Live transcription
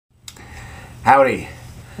Howdy.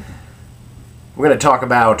 We're going to talk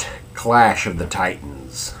about Clash of the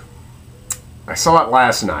Titans. I saw it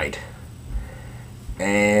last night,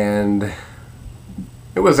 and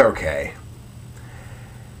it was okay.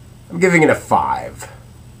 I'm giving it a 5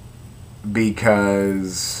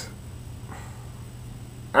 because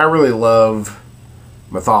I really love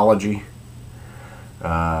mythology.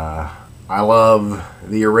 I love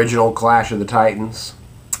the original Clash of the Titans.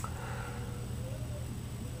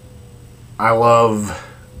 I love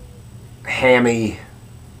hammy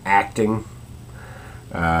acting.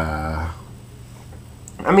 I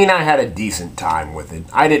had a decent time with it.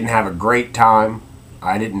 I didn't have a great time.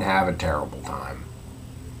 I didn't have a terrible time.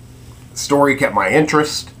 The story kept my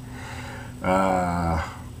interest, though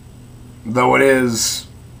it is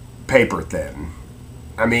paper thin.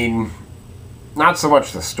 Not so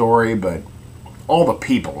much the story, but all the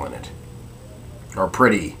people in it are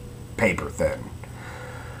pretty paper thin.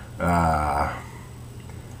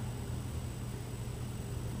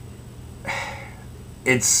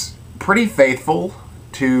 It's pretty faithful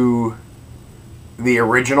to the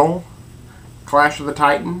original Clash of the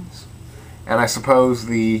Titans, and I suppose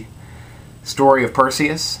the story of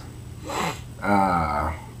Perseus.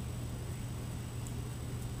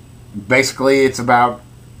 Basically, it's about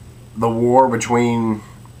the war between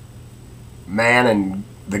man and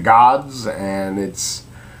the gods, and it's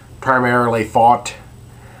primarily fought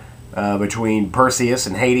between Perseus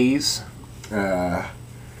and Hades.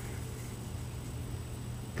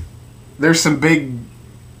 There's some big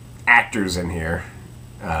actors in here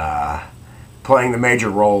playing the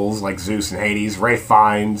major roles, like Zeus and Hades. Ralph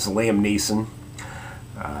Fiennes, Liam Neeson.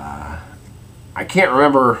 I can't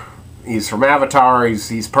remember. He's from Avatar.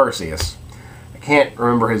 He's Perseus. I can't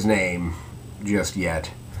remember his name just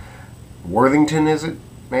yet. Worthington, is it?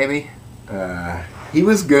 Maybe? He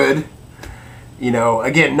was good.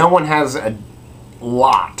 Again, no one has a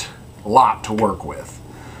lot to work with.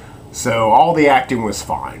 So all the acting was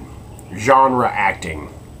fine. Genre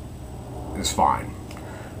acting is fine.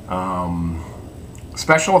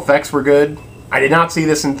 Special effects were good. I did not see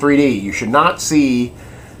this in 3D. You should not see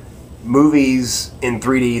movies in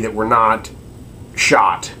 3D that were not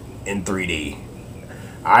shot in 3D.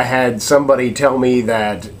 I had somebody tell me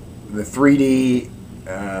that the 3D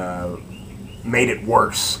made it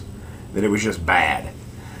worse, that it was just bad,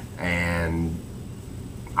 and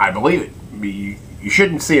I believe it. You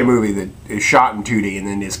shouldn't see a movie that is shot in 2D and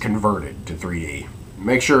then is converted to 3D.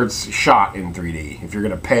 Make sure it's shot in 3D if you're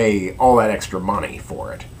going to pay all that extra money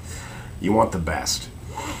for it. You want the best.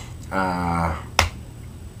 But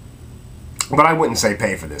I wouldn't say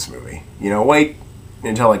pay for this movie. Wait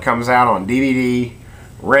until it comes out on DVD,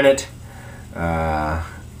 rent it.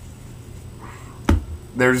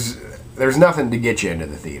 There's nothing to get you into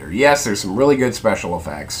the theater. Yes, there's some really good special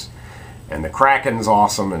effects, and the Kraken's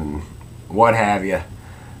awesome and what have you.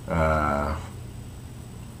 But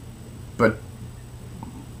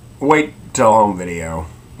wait till home video.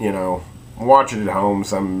 Watch it at home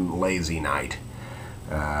some lazy night.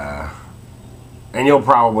 And you'll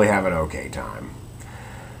probably have an okay time.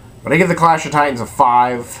 But I give the Clash of Titans a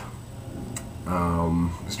 5.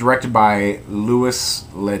 It's directed by Louis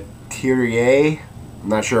Leterrier. I'm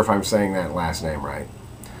not sure if I'm saying that last name right.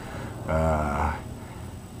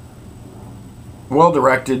 Well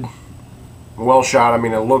directed. Well shot.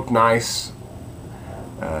 It looked nice.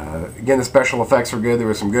 Again, the special effects were good. There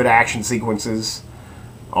were some good action sequences.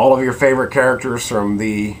 All of your favorite characters from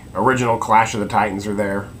the original Clash of the Titans are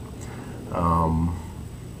there.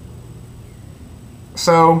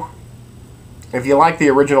 So, if you like the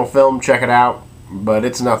original film, check it out. But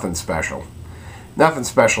it's nothing special. Nothing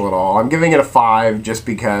special at all. I'm giving it a 5 just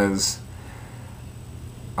because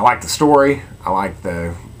I like the story. I like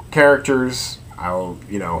the characters. I'm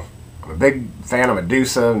a big fan of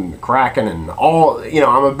Medusa and the Kraken and all.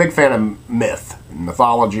 I'm a big fan of myth and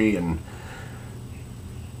mythology, and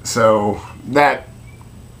so that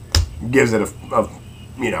gives it a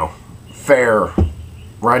fair,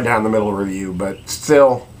 right down the middle review. But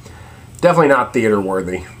still, definitely not theater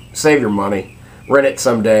worthy. Save your money, rent it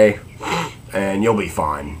someday, and you'll be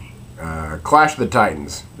fine. Clash of the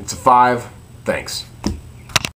Titans. It's a 5. Thanks.